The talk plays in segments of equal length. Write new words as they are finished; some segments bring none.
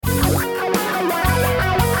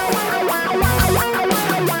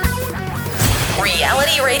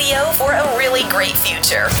great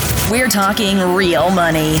future. We're talking real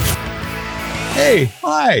money. Hey,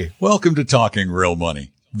 hi. Welcome to Talking Real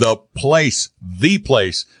Money. The place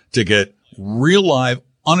to get real live,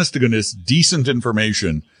 honest to goodness, decent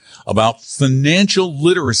information about financial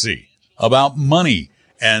literacy, about money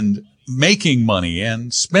and making money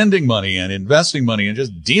and spending money and investing money and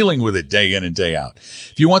just dealing with it day in and day out.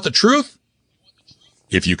 If you want the truth,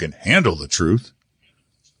 if you can handle the truth,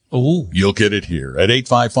 you'll get it here at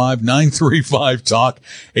 855-935-TALK,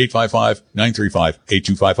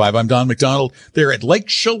 855-935-8255. I'm Don McDonald. They're at Lake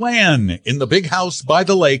Chelan in the big house by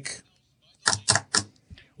the lake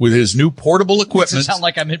with his new portable equipment. Makes it sound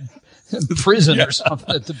like I'm in prison or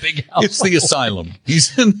something at the big house. It's the asylum.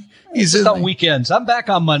 He's on weekends. I'm back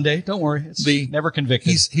on Monday. Don't worry. It's never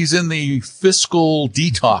convicted. He's in the fiscal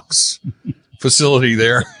detox facility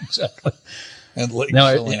there. Exactly. And now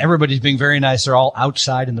everybody's being very nice. They're all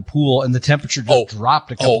outside in the pool, and the temperature just dropped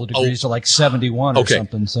a couple of degrees to like 71 or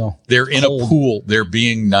something. So they're in a pool. They're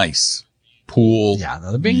being nice. Pool. Yeah,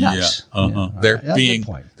 they're being nice. Yeah, they're having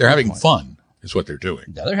fun is what they're doing.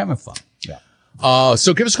 Yeah, they're having fun. Yeah.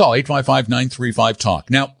 So give us a call, 855-935-TALK.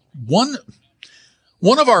 Now, one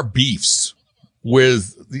of our beefs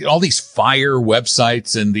with all these fire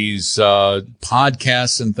websites and these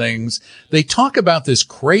podcasts and things, they talk about this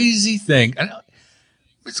crazy thing.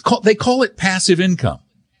 They call it passive income.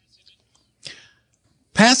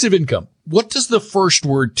 Passive income. What does the first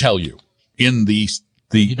word tell you in the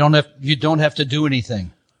you don't have to do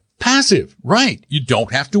anything. Passive, right? You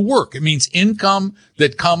don't have to work. It means income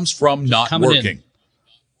that comes from not working.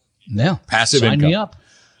 Yeah. Passive income. Sign me up.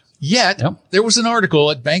 Yet, there was an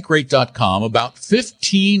article at Bankrate.com about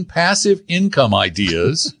 15 passive income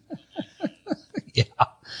ideas. Yeah.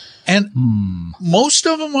 And most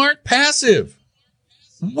of them aren't passive.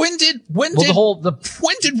 When did working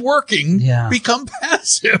become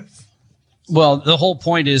passive? Well, the whole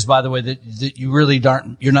point is, by the way, that you really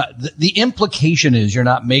the implication is you're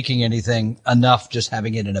not making anything enough just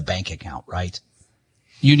having it in a bank account, right?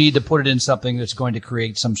 You need to put it in something that's going to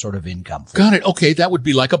create some sort of income. Got it. Okay. That would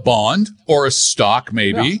be like a bond or a stock,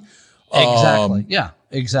 maybe. Yeah. Exactly.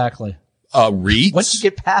 Exactly. REITs. Once you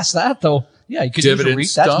get past that, though, you could use a REIT.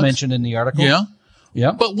 Stuff. That's mentioned in the article. Yeah.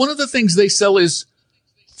 Yeah. But one of the things they sell is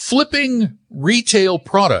flipping retail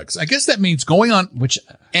products. I guess that means going on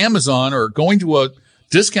Amazon or going to a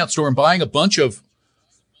discount store and buying a bunch of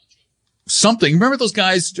something. Remember those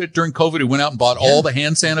guys during COVID who went out and bought all the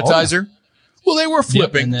hand sanitizer? Well, they were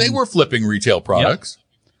flipping. They were flipping retail products.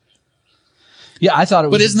 Yeah, I thought it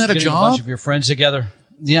was. But isn't that a job? A bunch of your friends together.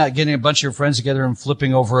 Yeah, getting a bunch of your friends together and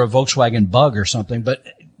flipping over a Volkswagen Bug or something. But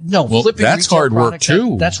no, flipping. That's hard work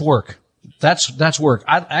too. That's work. That's work.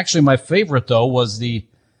 Actually, my favorite though was the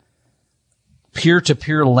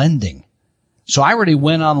peer-to-peer lending. So I already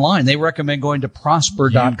went online. They recommend going to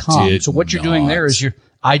prosper.com. So what you're doing there is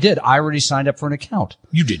I already signed up for an account.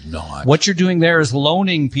 You did not. What you're doing there is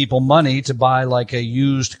loaning people money to buy like a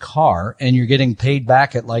used car, and you're getting paid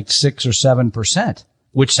back at like 6 or 7%,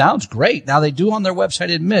 which sounds great. Now they do on their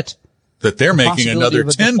website admit that they're making another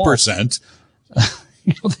 10%.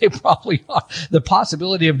 They probably are. The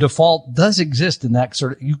possibility of default does exist in that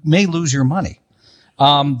you may lose your money.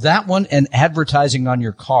 That one and advertising on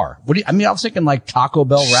your car. I was thinking like Taco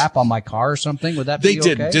Bell wrap on my car or something. Would that be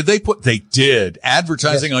okay? They did.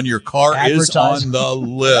 Advertising on your car is on the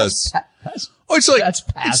list.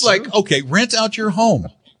 It's like, okay, rent out your home.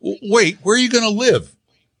 Wait, where are you going to live?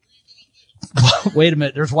 Wait a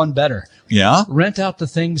minute. There's one better. Yeah. Rent out the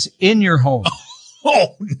things in your home.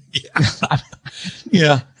 Oh,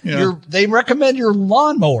 yeah. Yeah. They recommend your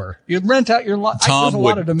lawnmower. You rent out your lawn. There's a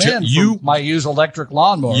lot of demand for my used electric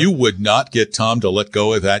lawnmower. You would not get Tom to let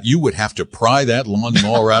go of that. You would have to pry that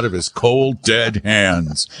lawnmower out of his cold, dead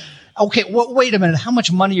hands. Okay, well, wait a minute. How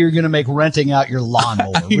much money are you going to make renting out your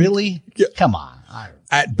lawnmower? Really? Come on.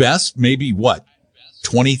 At best, maybe what?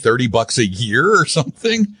 $20-$30 a year or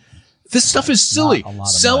something? This stuff is silly.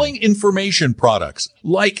 Selling information products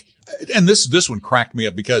like, and this one cracked me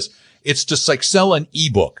up because it's just like sell an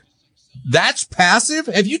ebook. That's passive.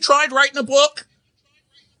 Have you tried writing a book?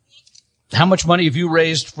 How much money have you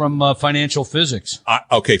raised from Financial Physics?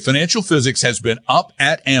 Okay. Financial Physics has been up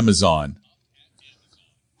at Amazon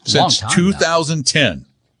since 2010.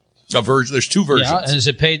 There's two versions. Yeah. And is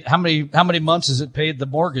it paid? How many months has it paid the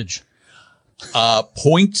mortgage?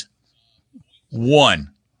 0.1.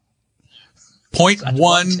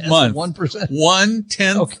 0.1 month. 1%.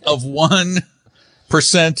 1/10 of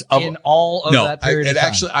 1% of in all of that period of time.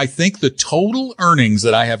 Actually, I think the total earnings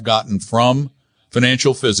that I have gotten from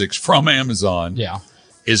Financial Physics from Amazon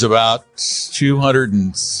is about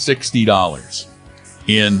 $260.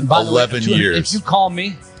 in By the way, 11 years. If you call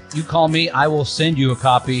me, I will send you a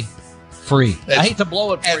copy free. I hate to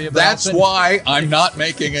blow it for you, And but that's why I'm not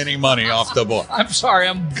making any money off the book. I'm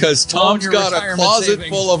sorry. Because Tom's got a closet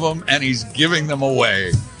full of them and he's giving them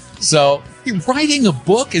away. So writing a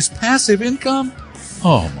book is passive income?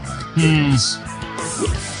 Oh, my goodness.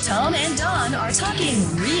 Tom and Don are talking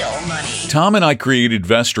real money. Tom and I created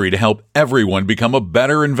Vestory to help everyone become a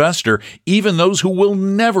better investor, even those who will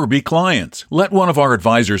never be clients. Let one of our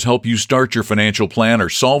advisors help you start your financial plan or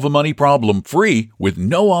solve a money problem free with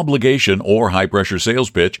no obligation or high-pressure sales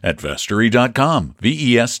pitch at Vestory.com.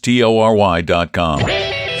 Vestory.com.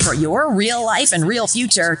 For your real life and real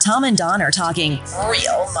future, Tom and Don are talking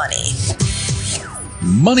real money.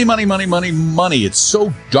 Money, money, money, money, money. It's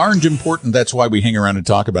so darned important. That's why we hang around and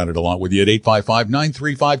talk about it a lot with you at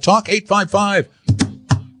 855-935-TALK,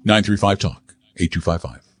 855-935-TALK,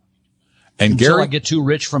 8255. And Until Gary, I get too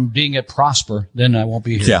rich from being at Prosper, then I won't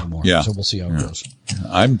be here anymore. Yeah. So we'll see how it goes.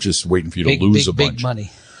 I'm just waiting for you to lose a bunch. Big money.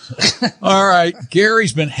 All right.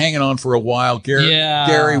 Gary's been hanging on for a while.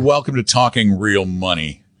 Gary, welcome to Talking Real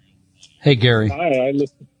Money. Hey, Gary. Hi,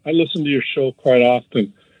 I listen to your show quite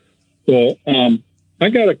often. Well, I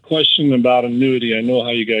got a question about annuity. I know how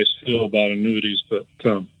you guys feel about annuities, but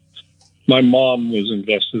my mom was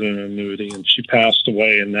invested in an annuity, and she passed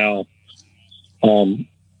away. And now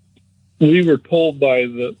we were told by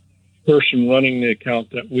the person running the account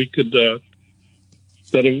that we could that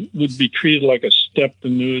it would be treated like a stepped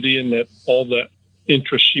annuity, and that all the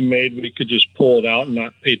interest she made, we could just pull it out and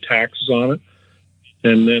not pay taxes on it.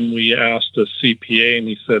 And then we asked a CPA, and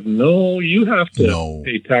he said, "No, you have to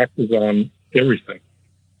pay taxes on everything."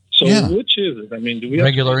 So which is it? I mean, do we have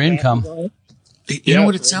regular income? You know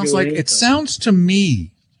what it sounds like? It sounds to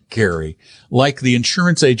me, Gary, like the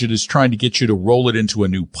insurance agent is trying to get you to roll it into a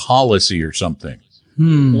new policy or something.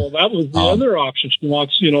 Well, that was the other option. She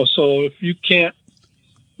wants, so if you can't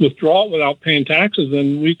withdraw it without paying taxes,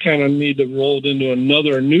 then we kind of need to roll it into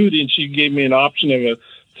another annuity. And she gave me an option of a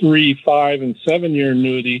 3, 5, and 7-year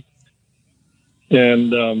annuity.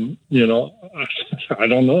 And, I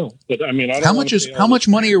don't know, but I mean, how much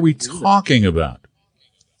money are we talking about?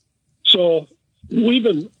 So we've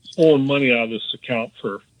been pulling money out of this account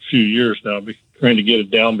for a few years now, trying to get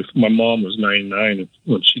it down. Before my mom was 99, and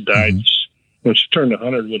when she died, when she turned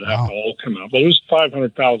 100, it would have to all come out. But it was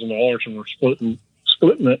 $500,000, and we're splitting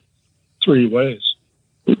it 3 ways.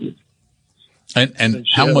 And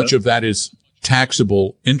how much of that is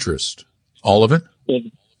taxable interest? All of it? Well,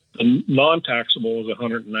 the non-taxable was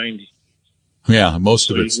 190. Yeah,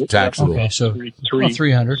 most of it's taxable. Okay, so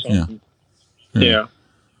 300. Yeah.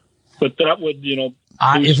 But that would,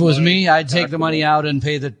 if it was me, I'd take the money out and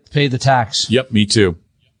pay the tax. Yep, me too.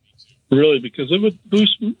 Really, because it would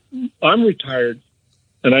boost. I'm retired,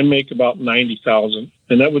 and I make about $90,000,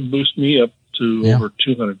 and that would boost me up to over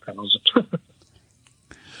 $200,000.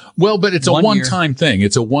 Well, but it's a one-time thing.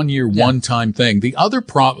 It's a 1-year, one-time thing. The other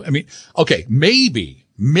problem, I mean, okay, maybe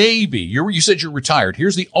you said you're retired.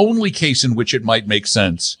 Here's the only case in which it might make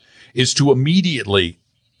sense is to immediately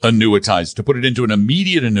annuitize, to put it into an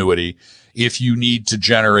immediate annuity if you need to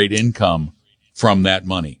generate income from that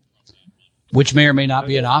money. Which may or may not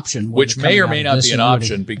be an option. Which may or may not be an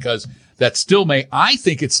option, because that still I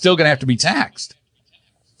think it's still going to have to be taxed.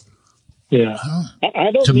 Yeah.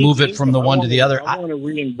 I don't to move it from the one to the other. I want to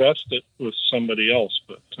reinvest it with somebody else,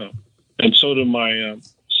 but and so do my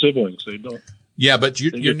siblings. They don't. Yeah, but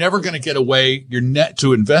you're never going to get away. You're net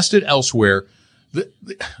to invest it elsewhere.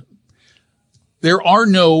 There are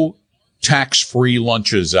no tax-free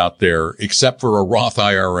lunches out there except for a Roth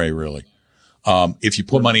IRA, really. If you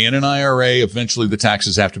put money in an IRA, eventually the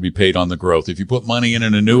taxes have to be paid on the growth. If you put money in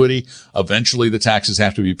an annuity, eventually the taxes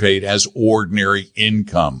have to be paid as ordinary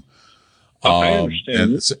income. I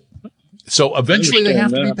understand. So eventually they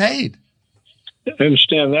have to be paid. I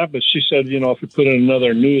understand that, but she said, if you put in another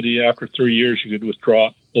annuity after 3 years, you could withdraw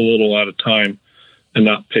a little at a time and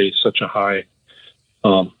not pay such a high.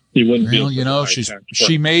 You wouldn't be.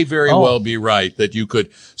 She may very well be right that you could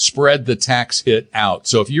spread the tax hit out.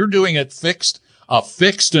 So if you're doing it a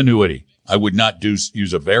fixed annuity, I would not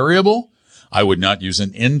use a variable. I would not use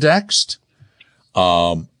an indexed.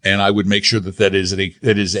 And I would make sure that it is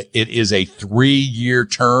a 3-year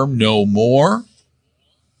term, no more.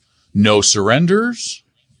 No surrenders.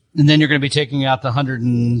 And then you're going to be taking out the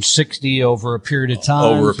 160 over a period of time.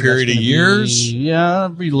 Over a period of years.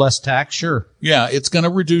 Be less tax, sure. Yeah, it's going to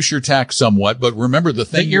reduce your tax somewhat. But remember, the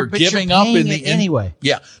thing you're giving up in the anyway.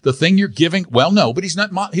 Yeah, the thing you're giving. Well, no, but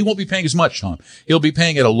he won't be paying as much, Tom. He'll be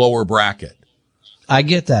paying at a lower bracket. I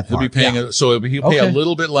get that part. He'll be paying he'll pay a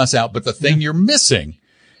little bit less out. But the thing you're missing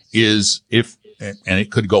is and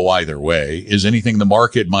it could go either way, is anything the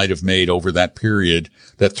market might have made over that period,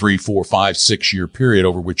 that 3, 4, 5, 6 year period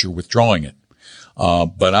over which you're withdrawing it.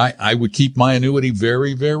 But I would keep my annuity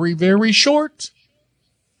very, very, very short.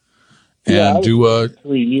 And do a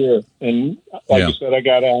 3 year. And like you said, I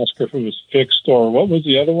got to ask her if it was fixed or what was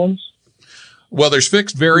the other ones? Well, there's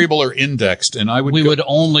fixed, variable, or indexed, and we would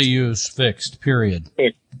only use fixed, period.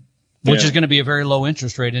 Fixed. Which is going to be a very low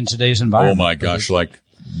interest rate in today's environment. Oh my gosh, like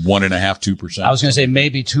 1.5%, 2%. I was going to say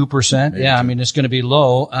maybe 2%. Yeah, I mean, it's going to be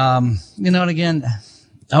low. And again,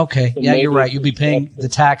 okay. Yeah, you're right. You'll be paying the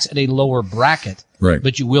tax at a lower bracket. Right.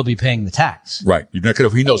 But you will be paying the tax. Right. You're not going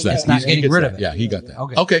to, he knows that. It's not getting rid of it. Yeah, he got that.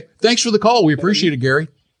 Okay. Thanks for the call. We appreciate it, Gary.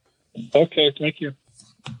 Okay. Thank you.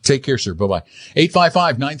 Take care, sir. Bye-bye.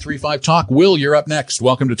 855-935-TALK. Will, you're up next.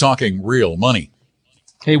 Welcome to Talking Real Money.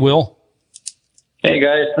 Hey, Will. Hey,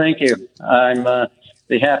 guys. Thank you. I'm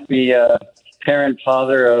the happy parent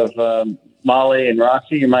father of Molly and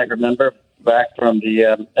Roxy. You might remember back from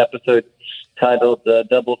the episode titled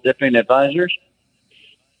Double Dipping Advisors.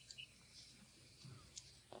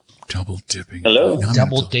 Double dipping. Hello?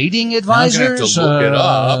 Double dating advisors? I'm going to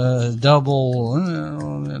have to look it up. Double.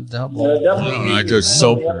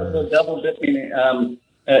 Double dipping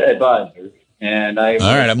advisors. And all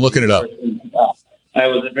right, I'm looking it up. I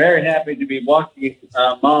was very happy to be watching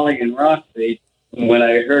Molly and Roxy when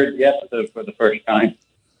I heard the episode for the first time.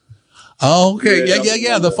 Oh, okay.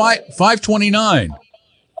 Yeah. The 529.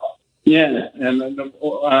 Yeah. And no,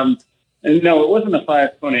 it wasn't a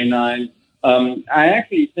 529. I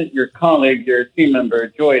actually sent your colleague, your team member,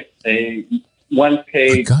 Joyce, a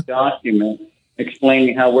one-page document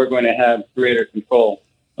explaining how we're going to have greater control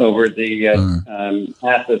over the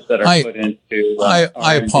assets that are put into.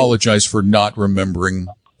 I apologize for not remembering,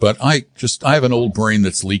 but I have an old brain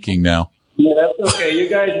that's leaking now. Yeah, that's okay. You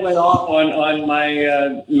guys went off on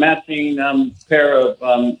my matching pair of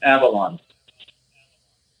Avalons.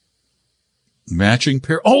 Matching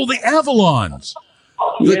pair? Oh, the Avalons.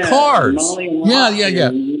 The cars. Yeah.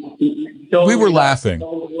 We were laughing.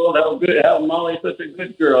 How Molly's such a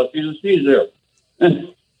good girl. She's a Caesar.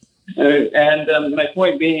 And my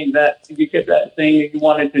point being that you get that thing, you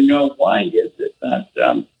wanted to know why is it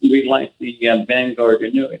that we like the Vanguard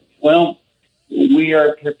annuity. Well, we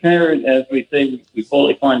are prepared, as we say, we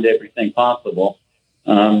fully fund everything possible.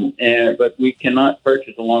 But we cannot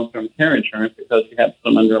purchase a long-term care insurance because we have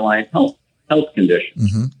some underlying health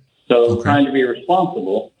conditions. Mm-hmm. So trying to be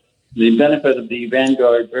responsible, the benefit of the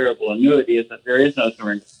Vanguard variable annuity is that there is no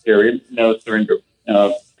surrender period, no surrender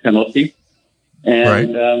penalty.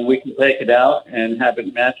 And we can take it out and have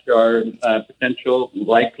it match our potential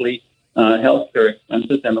likely health care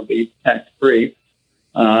expenses, and it'll be tax-free.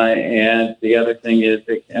 And the other thing is,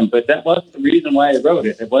 but that wasn't the reason why I wrote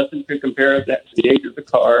it. It wasn't to compare that to the age of the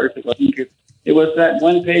cars. It was that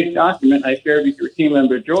one-page document I shared with your team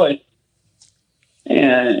member, Joyce,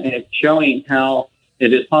 and it's showing how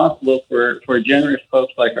it is possible for generous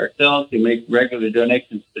folks like ourselves who make regular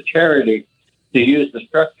donations to charity to use the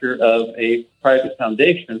structure of a private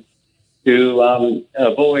foundation to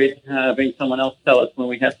avoid having someone else tell us when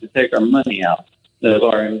we have to take our money out of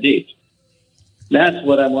RMDs. That's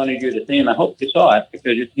what I wanted you to see, and I hope you saw it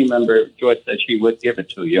because your team member, Joyce, said she would give it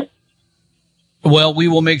to you. Well, we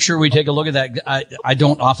will make sure we take a look at that. I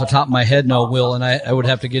don't off the top of my head know, Will, and I would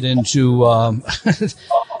have to get into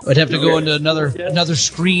I'd have to go into another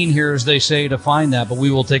screen here, as they say, to find that. But we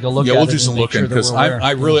will take a look at it. Yeah, we'll do some looking because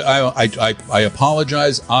I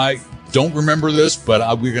apologize. I don't remember this,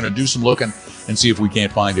 but we're going to do some looking and see if we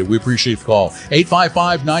can't find it. We appreciate the call.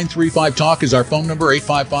 855-935-TALK is our phone number,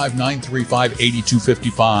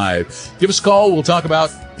 855-935-8255. Give us a call. We'll talk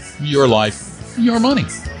about your life, your money.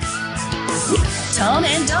 Tom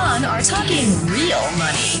and Don are talking real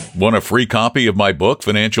money. Want a free copy of my book,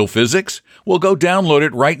 Financial Physics? Well, go download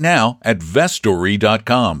it right now at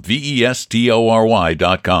Vestory.com,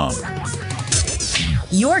 Vestory.com.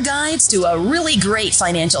 Your guides to a really great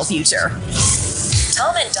financial future.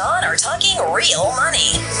 Tom and Don are talking real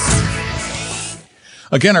money.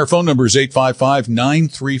 Again, our phone number is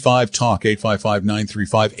 855-935-TALK,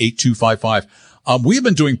 855-935-8255. We've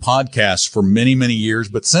been doing podcasts for many, many years,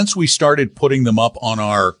 but since we started putting them up on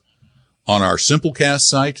our Simplecast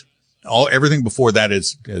site, everything before that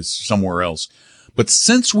is somewhere else. But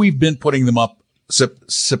since we've been putting them up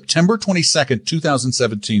September 22nd,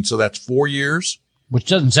 2017, so that's 4 years. Which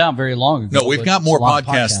doesn't sound very long ago. No, we've got more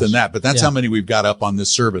podcasts than that, but that's how many we've got up on this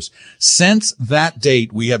service. Since that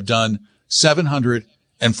date, we have done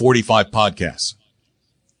 745 podcasts.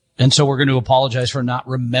 And so we're going to apologize for not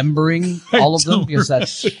remembering all of them because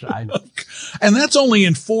and that's only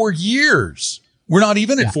in 4 years. We're not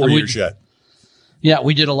even at 4 years yet. Yeah,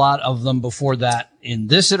 we did a lot of them before that in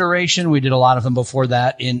this iteration. We did a lot of them before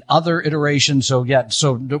that in other iterations. So yeah,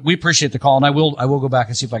 so we appreciate the call, and I will go back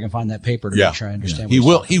and see if I can find that paper to make sure I understand. Yeah.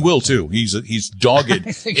 What He will too. He's dogged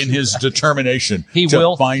in his determination. He to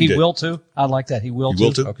will. Find He it. will too. I like that. He will. He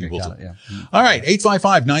will too. too. Okay, He will got too. it. Yeah. All right,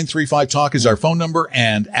 855-935-TALK is our phone number.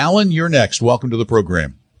 And Alan, you're next. Welcome to the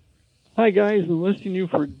program. Hi, guys. Been listening to you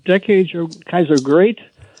for decades. You guys are great.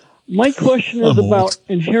 My question is about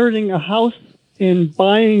inheriting a house and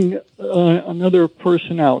buying another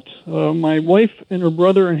person out. My wife and her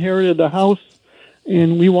brother inherited the house,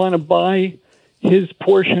 and we want to buy his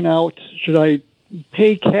portion out. Should I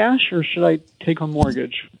pay cash or should I take a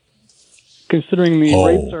mortgage? Considering the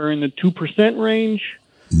rates are in the 2% range.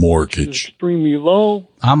 Mortgage. Extremely low.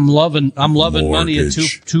 I'm loving money at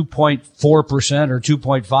Mortgage. 2.4% or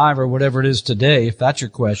 2.5 or whatever it is today, if that's your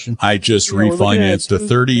question. I just we're looking refinanced a at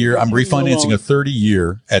 30-year. I'm refinancing loan. a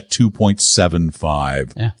 30-year at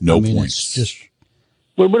 2.75. Yeah. No I mean, points. It's just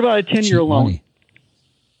What about a 10-year cheap loan? money.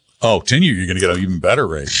 10-year, you're going to get an even better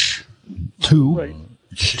rate. 2, Right.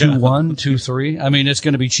 2.1, 2.3. I mean, it's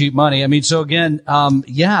going to be cheap money. I mean, so again,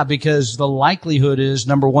 because the likelihood is,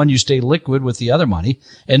 number one, you stay liquid with the other money,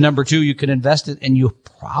 and number two, you can invest it, and you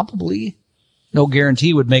probably, no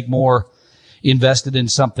guarantee, would make more invested in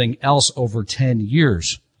something else over 10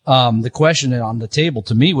 years. The question on the table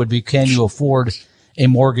to me would be, can you afford a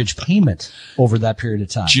mortgage payment over that period of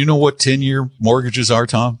time? Do you know what 10-year mortgages are,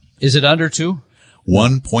 Tom? Is it under 2?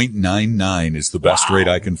 1.99 is the best rate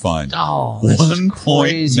I can find. Oh, this is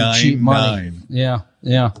crazy cheap money. 1.99.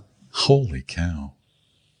 Yeah. Holy cow.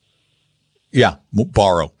 Yeah,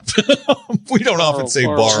 borrow. We don't often say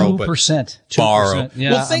borrow, but 2%. borrow.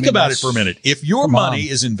 Yeah, Well, think about it for a minute. If your money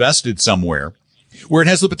is invested somewhere where it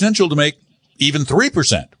has the potential to make even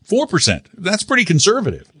 3%, 4%, that's pretty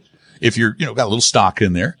conservative. If you're, got a little stock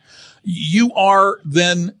in there, you are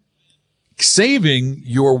then saving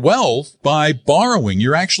your wealth by borrowing.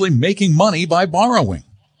 You're actually making money by borrowing.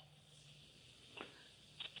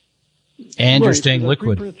 And you're Right, staying so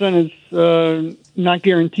liquid. 3% is not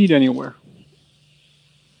guaranteed anywhere.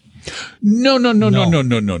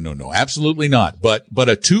 No. Absolutely not. But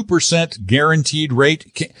a 2% guaranteed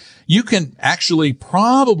rate, you can actually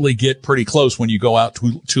probably get pretty close when you go out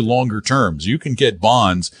to longer terms. You can get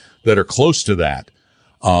bonds that are close to that.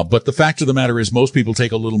 But the fact of the matter is most people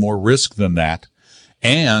take a little more risk than that.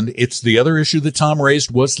 And it's the other issue that Tom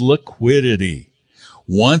raised was liquidity.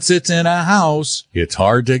 Once it's in a house, it's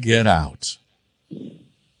hard to get out.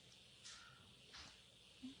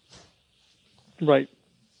 Right.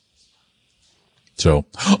 So,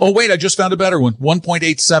 wait, I just found a better one.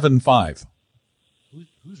 1.875.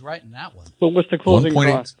 Who's writing that one? But what's the closing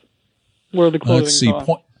 1.8. cost? What are the closing Let's see.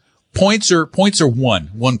 costs? Points are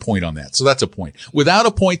 1 point on that. So that's a point. Without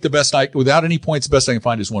a point, without any points, the best I can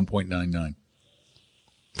find is 1.99.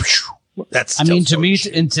 That's, to me,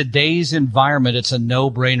 in today's environment, it's a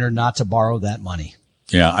no-brainer not to borrow that money.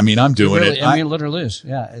 yeah. I mean, I'm doing it. It literally is.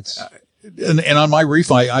 Yeah. It's And on my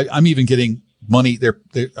refi, I'm even getting money.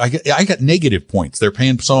 I got negative points. They're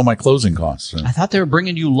paying some of my closing costs. So. I thought they were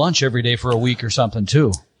bringing you lunch every day for a week or something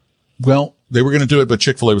too. Well, they were going to do it, but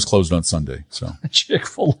Chick-fil-A was closed on Sunday. So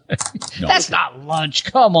Chick-fil-A. No. That's not lunch.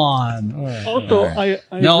 Come on. Also, I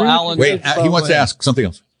No, agree with Alan, you wait, guys he about- wants to ask something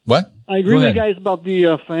else. What? I agree Go with you ahead. guys about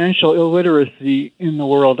the financial illiteracy in the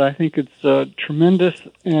world. I think it's tremendous,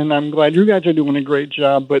 and I'm glad you guys are doing a great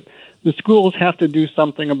job. But the schools have to do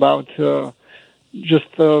something about just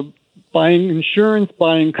buying insurance,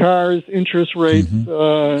 buying cars, interest rates,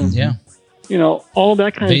 Yeah. all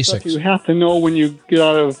that kind Basics. of stuff you have to know when you get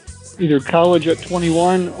out of either college at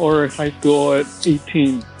 21 or high school at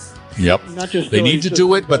 18. Yep. Not just They need to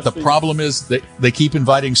do it, but the investing. problem is that they keep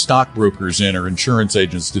inviting stockbrokers in or insurance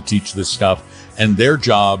agents to teach this stuff, and their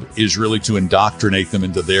job is really to indoctrinate them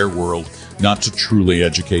into their world, not to truly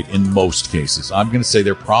educate in most cases. I'm going to say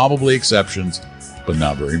there are probably exceptions, but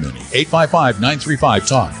not very many.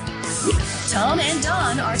 855-935-TALK. Tom and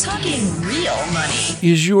Don are talking real money.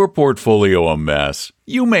 Is your portfolio a mess?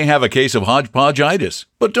 You may have a case of hodgepodgeitis,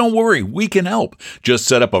 but don't worry, we can help. Just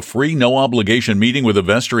set up a free, no-obligation meeting with a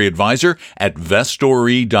Vestory advisor at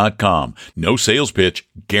Vestory.com. No sales pitch,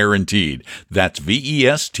 guaranteed. That's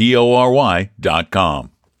Vestory.com.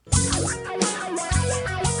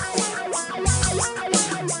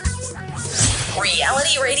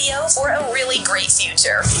 Reality radio for a really great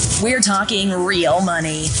future. We're talking real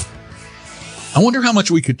money. I wonder how much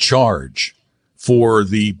we could charge for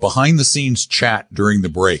the behind-the-scenes chat during the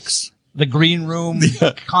breaks. The green room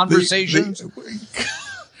conversations.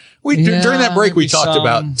 During that break, we maybe talked some.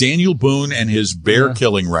 about Daniel Boone and his bear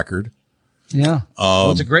killing record. Yeah.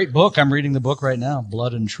 Well, it's a great book. I'm reading the book right now,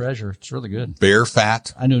 Blood and Treasure. It's really good. Bear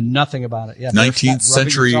fat. I knew nothing about it. Yeah. 19th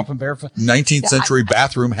century, 19th century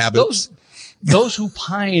bathroom habits. Those who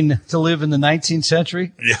pine to live in the 19th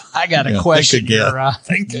century, I got to question your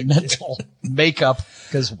mental makeup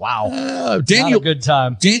because, wow, Daniel, not a good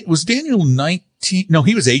time. Was Daniel 19? No,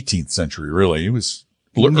 he was 18th century, really. He was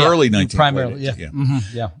early 19th. Primarily, yeah.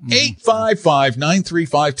 Mm-hmm.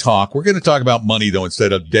 855-935-TALK. We're going to talk about money, though,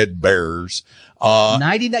 instead of dead bears.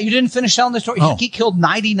 99. You didn't finish telling the story. Oh. He killed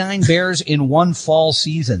 99 bears in one fall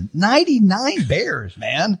season. 99 bears,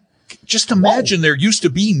 man. Just imagine there used to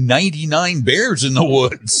be 99 bears in the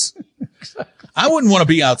woods. I wouldn't want to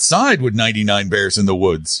be outside with 99 bears in the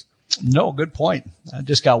woods. No, good point. I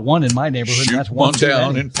just got one in my neighborhood. Shoot And that's one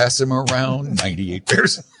down and pass him around. 98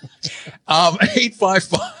 bears.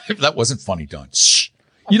 855. That wasn't funny, Don. Shh.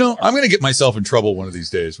 You know, I'm going to get myself in trouble one of these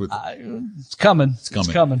days with it's coming. It's coming.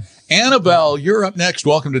 It's coming. Annabelle, you're up next.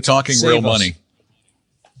 Welcome to Talking Save Real us. Money.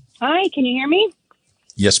 Hi, can you hear me?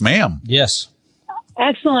 Yes, ma'am. Yes.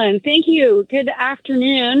 Excellent. Thank you. Good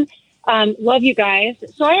afternoon. Love you guys.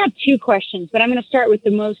 So I have two questions, but I'm going to start with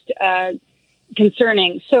the most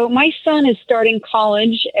concerning. So my son is starting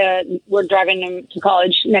college. We're driving him to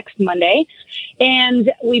college next Monday.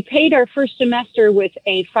 And we paid our first semester with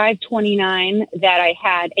a 529 that I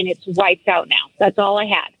had, and it's wiped out now. That's all I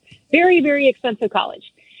had. Very, very expensive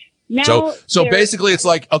college. Now, so basically it's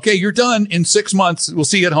like, okay, you're done in 6 months. We'll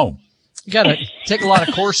see you at home. You got to take a lot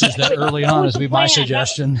of courses that early on, is my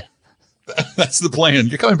suggestion. That's the plan.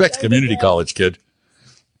 You're coming back to community college, kid.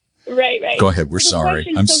 Right. Go ahead. We're sorry.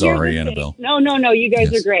 I'm sorry, Annabelle. No. You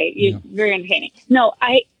guys are great. You're very entertaining. No,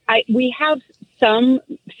 we have some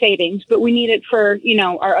savings, but we need it for,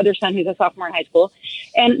 our other son who's a sophomore in high school.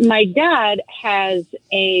 And my dad has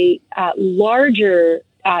a larger,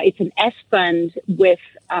 it's an S fund with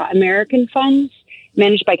American funds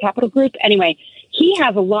managed by Capital Group. Anyway, he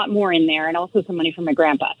has a lot more in there and also some money from my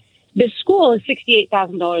grandpa. The school is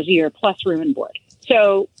 $68,000 a year plus room and board.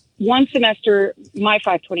 So one semester, my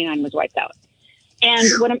 529 was wiped out. And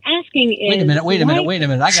what I'm asking is... Wait a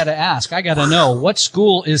minute. I got to ask. I got to know, what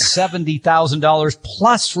school is $70,000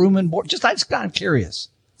 plus room and board? I'm curious.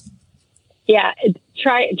 Yeah,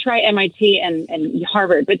 try MIT and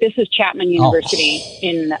Harvard, but this is Chapman University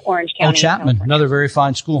in Orange County. Oh, Chapman, another very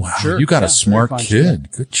fine school. Wow, sure. You got a smart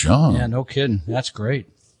kid. School. Good job. Yeah, no kidding. That's great.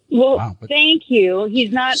 Well, thank you.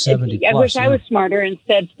 He's not. I wish I was smarter and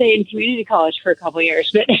instead stayed in community college for a couple of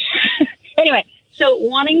years. But anyway, so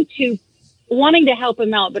wanting to help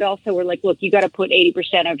him out, but also we're like, look, you got to put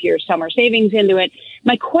 80% of your summer savings into it.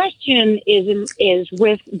 My question is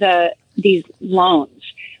with these loans.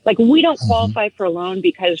 Like, we don't qualify for a loan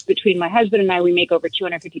because between my husband and I, we make over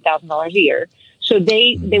 $250,000 a year. So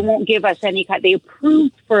they won't give us any kind. They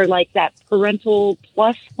approved for like that parental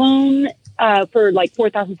plus loan for like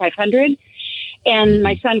 $4,500, and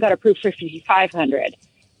my son got approved for $5,500.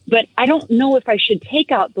 But I don't know if I should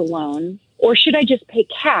take out the loan or should I just pay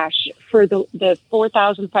cash for the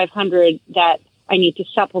 $4,500 that I need to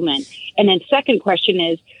supplement. And then second question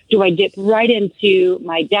is, do I dip right into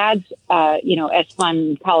my dad's, S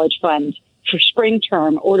fund, college fund for spring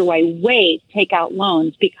term, or do I wait, take out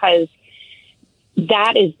loans because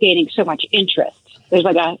that is gaining so much interest? There's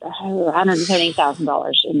like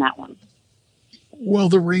 $170,000 in that one. Well,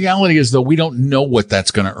 the reality is, though, we don't know what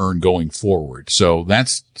that's going to earn going forward. So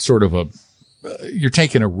that's sort of you're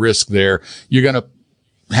taking a risk there. You're going to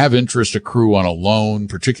have interest accrue on a loan,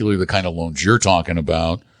 particularly the kind of loans you're talking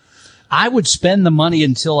about. I would spend the money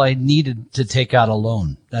until I needed to take out a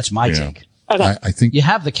loan. That's my take. Okay. I think you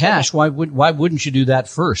have the cash. Why wouldn't you do that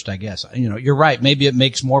first? I guess, you're right. Maybe it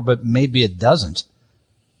makes more, but maybe it doesn't.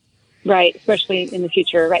 Right. Especially in the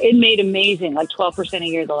future. Right. It made amazing, like 12% a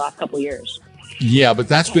year the last couple of years. Yeah, but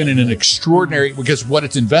that's been in an extraordinary, because what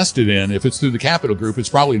it's invested in, if it's through the Capital Group, it's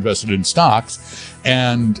probably invested in stocks,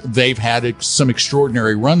 and they've had some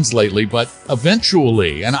extraordinary runs lately, but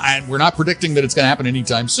eventually, and we're not predicting that it's going to happen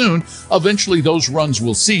anytime soon, eventually those runs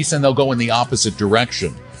will cease and they'll go in the opposite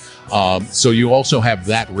direction. So you also have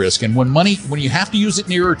that risk. And when you have to use it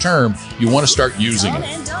nearer term, you want to start using Tom it.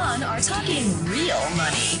 and Don are talking real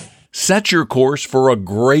money. Set your course for a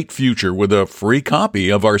great future with a free copy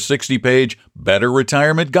of our 60-page Better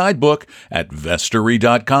Retirement Guidebook at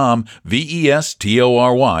vestory.com,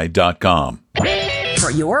 vestory.com.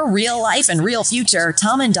 For your real life and real future,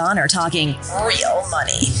 Tom and Don are talking real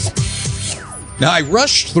money. Now, I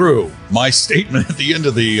rushed through my statement at the end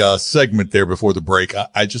of the segment there before the break.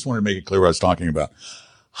 I just wanted to make it clear what I was talking about.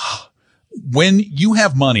 When you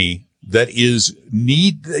have money that you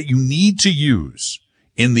need to use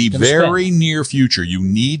in the very near future. You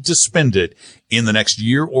need to spend it in the next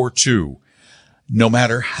year or two, no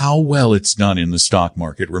matter how well it's done in the stock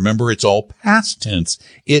market. Remember, it's all past tense.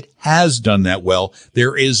 It has done that well.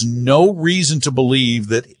 There is no reason to believe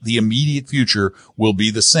that the immediate future will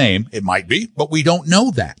be the same. It might be, but we don't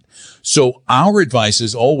know that. So our advice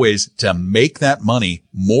is always to make that money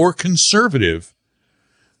more conservative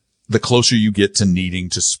the closer you get to needing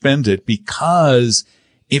to spend it, because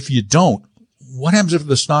if you don't, what happens if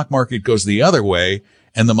the stock market goes the other way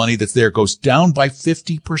and the money that's there goes down by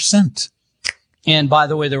 50%? And by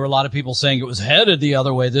the way, there were a lot of people saying it was headed the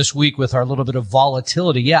other way this week with our little bit of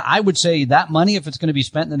volatility. Yeah, I would say that money, if it's going to be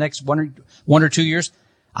spent in the next one or 2 years,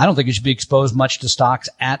 I don't think it should be exposed much to stocks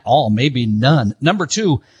at all, maybe none. Number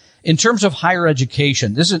two, in terms of higher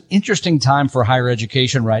education, this is an interesting time for higher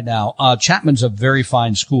education right now. Chapman's a very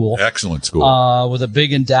fine school. Excellent school. With a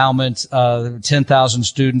big endowment, 10,000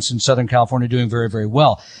 students in Southern California doing very, very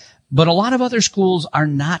well. But a lot of other schools are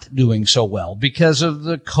not doing so well because of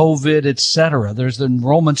the COVID, et cetera. The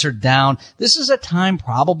enrollments are down. This is a time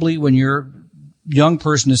probably when your young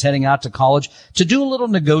person is heading out to college to do a little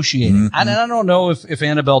negotiating. Mm-hmm. And I don't know if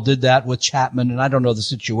Annabelle did that with Chapman, and I don't know the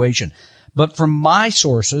situation. But from my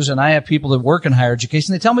sources, and I have people that work in higher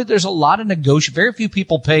education, they tell me there's a lot of negotiation. Very few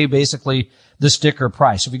people pay basically the sticker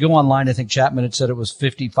price. If you go online, I think Chapman had said it was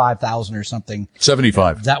 $55,000 or something.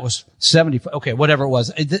 75. That was 75. Okay, whatever it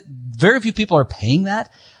was. Very few people are paying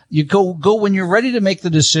that. You go when you're ready to make the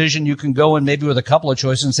decision, you can go in maybe with a couple of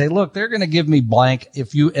choices and say, look, they're going to give me blank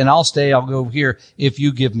and I'll stay, I'll go here if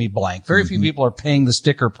you give me blank. Very few people are paying the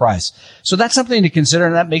sticker price. So that's something to consider,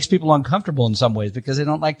 and that makes people uncomfortable in some ways because they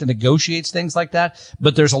don't like to negotiate things like that.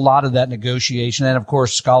 But there's a lot of that negotiation and of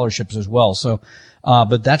course scholarships as well. So,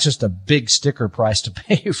 but that's just a big sticker price to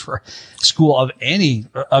pay for school of any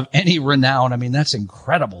renown. I mean, that's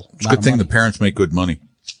incredible. It's a good thing the parents make good money.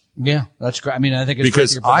 Yeah, that's great. I mean, I think it's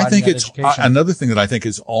because I think it's another thing that I think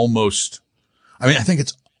is almost, I think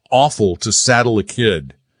it's awful to saddle a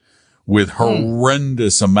kid with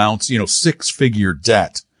horrendous amounts, 6-figure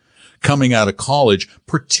debt coming out of college,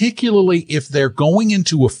 particularly if they're going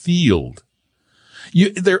into a field.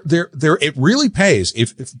 It really pays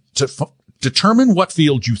to determine what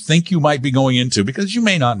field you think you might be going into, because you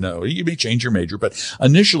may not know. You may change your major, but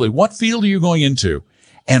initially, what field are you going into?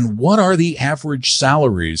 And what are the average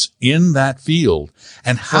salaries in that field?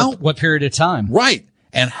 And what period of time? Right.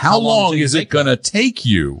 And how long is it going to take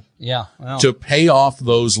you to pay off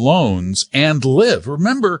those loans and live?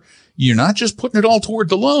 Remember, you're not just putting it all toward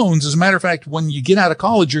the loans. As a matter of fact, when you get out of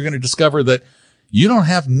college, you're going to discover that you don't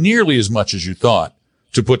have nearly as much as you thought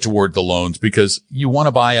to put toward the loans because you want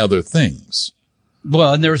to buy other things.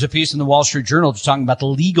 Well, and there was a piece in the Wall Street Journal talking about the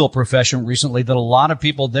legal profession recently, that a lot of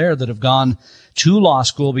people there that have gone to law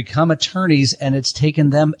school become attorneys, and it's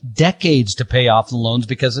taken them decades to pay off the loans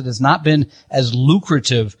because it has not been as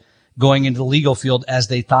lucrative going into the legal field as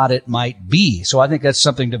they thought it might be. So I think that's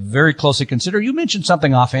something to very closely consider. You mentioned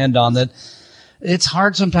something offhand on that. It's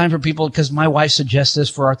hard sometimes for people, because my wife suggests this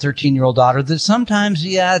for our 13-year-old daughter, that sometimes,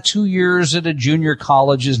 2 years at a junior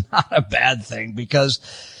college is not a bad thing, because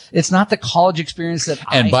it's not the college experience that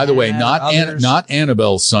And by the way, not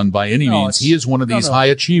Annabelle's son by any means. He is one of these high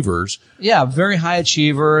achievers. Yeah, very high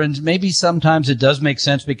achiever. And maybe sometimes it does make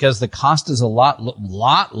sense because the cost is a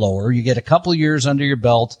lot lower. You get a couple years under your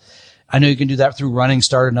belt. I know you can do that through Running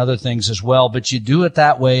Start and other things as well, but you do it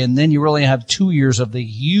that way. And then you really have 2 years of the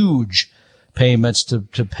huge payments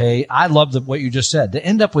to pay. I love what you just said. To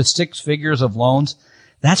end up with 6 figures of loans,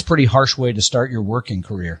 that's a pretty harsh way to start your working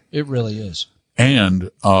career. It really is. And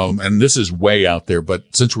this is way out there,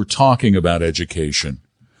 but since we're talking about education,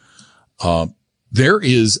 there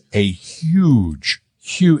is a huge,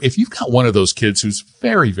 if you've got one of those kids who's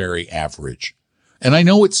very, very average, and I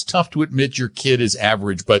know it's tough to admit your kid is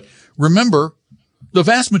average, but remember, the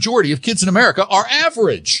vast majority of kids in America are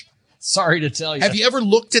average. Sorry to tell you. Have you ever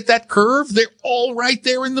looked at that curve? They're all right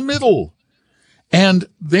there in the middle. And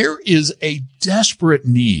there is a desperate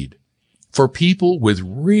need for people with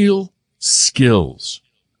real skills,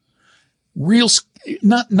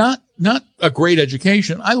 not a great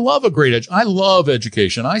education. I love I love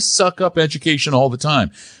education. I suck up education all the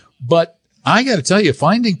time. But I got to tell you,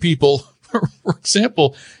 finding people, for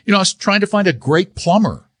example, I was trying to find a great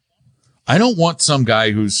plumber. I don't want some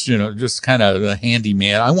guy who's, just kind of a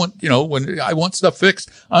handyman. I want, when I want stuff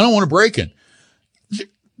fixed, I don't want to break it.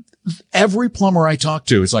 Every plumber I talk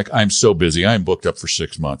to is like, I'm so busy. I'm booked up for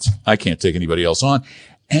 6 months. I can't take anybody else on.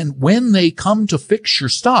 And when they come to fix your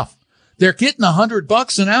stuff, they're getting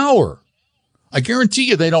 $100 an hour. I guarantee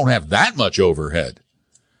you they don't have that much overhead.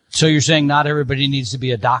 So you're saying not everybody needs to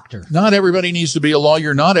be a doctor. Not everybody needs to be a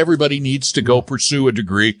lawyer. Not everybody needs to go pursue a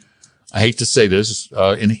degree. I hate to say this,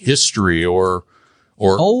 in history or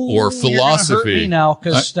philosophy. You're gonna hurt me now,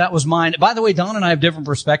 because that was mine. By the way, Don and I have different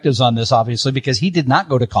perspectives on this, obviously, because he did not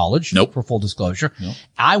go to college. Nope. For full disclosure. Nope.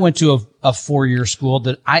 I went to a 4-year school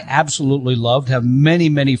that I absolutely loved. Have many,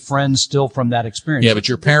 many friends still from that experience. Yeah, but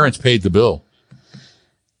your parents paid the bill.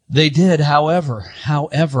 They did. However,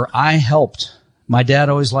 I helped. My dad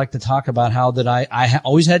always liked to talk about how that I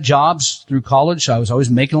always had jobs through college. I was always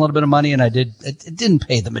making a little bit of money, and it didn't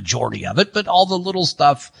pay the majority of it, but all the little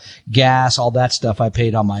stuff, gas, all that stuff I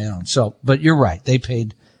paid on my own. So, but you're right. They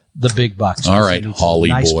paid the big bucks. All right, Holly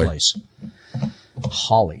nice boy. Place.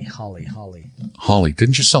 Holly. Holly.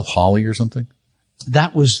 Didn't you sell Holly or something?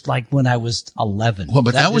 That was like when I was 11. Well,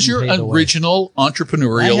 but that was your original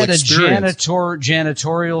entrepreneurial I had experience.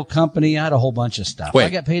 Janitorial company. I had a whole bunch of stuff. Wait.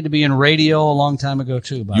 I got paid to be in radio a long time ago,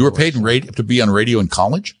 too. You were paid to be on radio in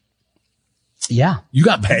college? Yeah. You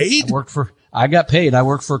got paid? I got paid. I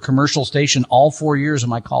worked for a commercial station all 4 years of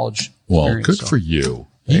my college. Well, good for you.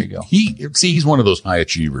 There you go. He's one of those high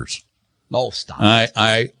achievers. Oh, stop.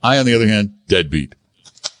 I, on the other hand, deadbeat.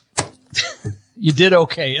 You did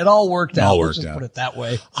okay. It all worked out. Let's just put it that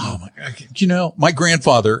way. Oh my God. My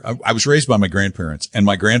grandfather, I was raised by my grandparents, and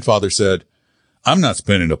my grandfather said, I'm not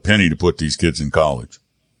spending a penny to put these kids in college.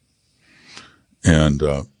 And,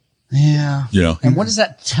 yeah. And what does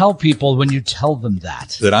that tell people when you tell them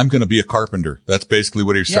that? That I'm going to be a carpenter. That's basically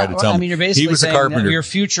what he was trying to tell me. You're basically he was saying a carpenter. Your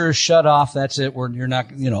future is shut off. That's it. You're not,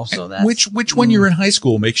 so that's. Which when you're in high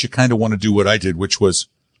school makes you kind of want to do what I did, which was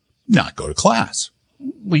not go to class.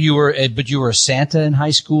 Well, you were a Santa in high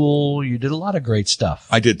school. You did a lot of great stuff.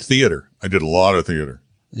 I did theater. I did a lot of theater.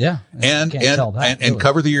 Yeah. And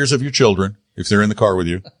cover the ears of your children if they're in the car with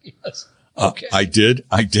you. Yes. Okay. I did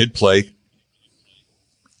play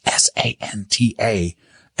Santa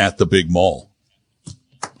at the big mall.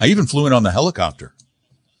 I even flew in on the helicopter.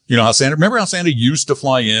 You know how remember how Santa used to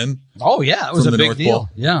fly in? Oh yeah, it was a big deal.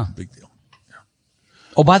 Yeah. Big deal. Yeah.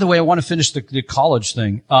 Oh, by the way, I want to finish the college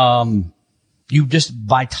thing. You just,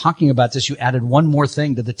 by talking about this, you added one more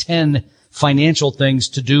thing to the 10 financial things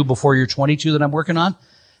to do before you're 22 that I'm working on.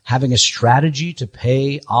 Having a strategy to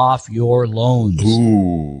pay off your loans.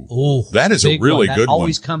 Ooh. That is a really good one. That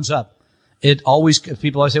always comes up. People always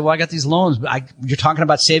say, well, I got these loans, but you're talking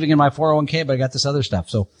about saving in my 401k, but I got this other stuff.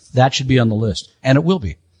 So that should be on the list, and it will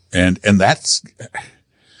be. And that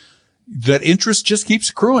interest just keeps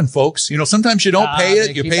accruing, folks. Sometimes you don't pay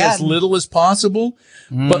it. You pay as little as possible.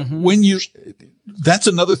 Mm-hmm. But that's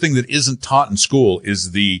another thing that isn't taught in school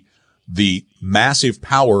is the massive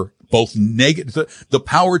power, both negative, the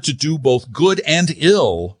power to do both good and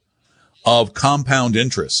ill of compound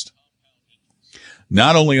interest.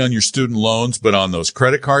 Not only on your student loans, but on those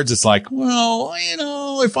credit cards. It's like, well,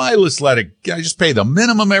 if I just pay the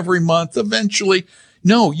minimum every month, eventually.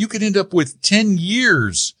 No, you could end up with 10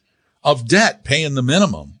 years of debt paying the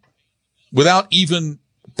minimum without even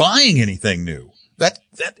buying anything new. That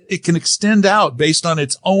it can extend out based on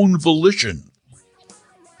its own volition.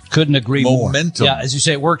 Couldn't agree more. Momentum. Yeah, as you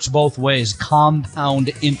say, it works both ways.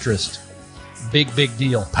 Compound interest. Big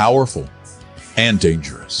deal. Powerful and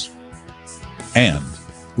dangerous. And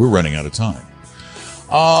we're running out of time.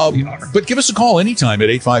 But give us a call anytime at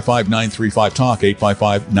 855-935-TALK,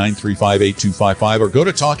 855-935-8255, or go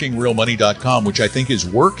to TalkingRealMoney.com, which I think is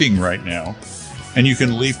working right now. And you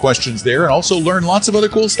can leave questions there and also learn lots of other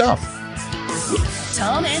cool stuff.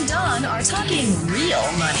 Tom and Don are talking real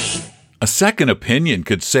money. A second opinion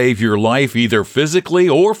could save your life either physically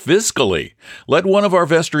or fiscally. Let one of our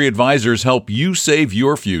Vestory advisors help you save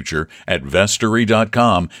your future at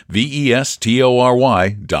Vestory.com, Vestory.com.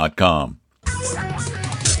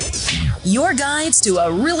 Your guides to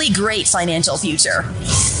a really great financial future.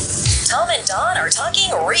 Tom and Don are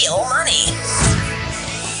talking real money.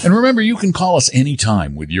 And remember, you can call us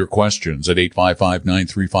anytime with your questions at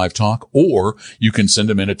 855-935-TALK, or you can send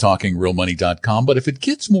them in at TalkingRealMoney.com. But if it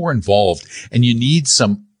gets more involved and you need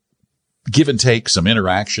some give and take, some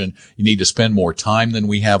interaction, you need to spend more time than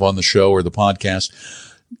we have on the show or the podcast,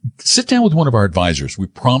 sit down with one of our advisors. We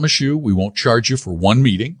promise you we won't charge you for one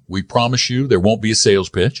meeting. We promise you there won't be a sales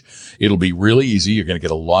pitch. It'll be really easy. You're going to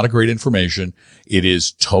get a lot of great information. It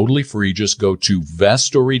is totally free. Just go to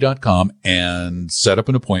Vestory.com and set up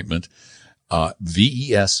an appointment.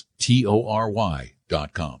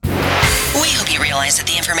 Vestory.com. We hope you realize that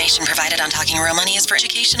the information provided on Talking Real Money is for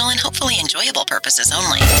educational and hopefully enjoyable purposes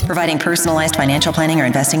only. Providing personalized financial planning or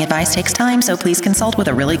investing advice takes time, so please consult with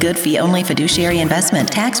a really good fee-only fiduciary investment,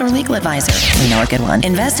 tax, or legal advisor. We know a good one.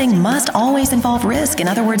 Investing must always involve risk. In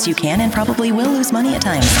other words, you can and probably will lose money at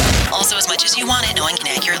times. Also, as much as you want it, no one can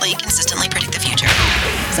accurately, consistently predict the future.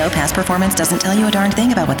 So past performance doesn't tell you a darn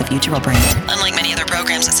thing about what the future will bring. Unlike many other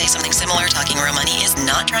programs that say something similar, Talking Real Money is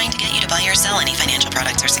not trying to get you to buy or sell any financial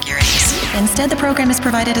products or securities. Instead, the program is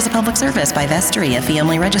provided as a public service by Vestory, a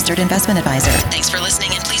fee-only registered investment advisor. Thanks for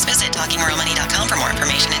listening, and please visit TalkingRealMoney.com for more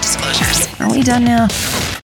information and disclosures. Are we done now?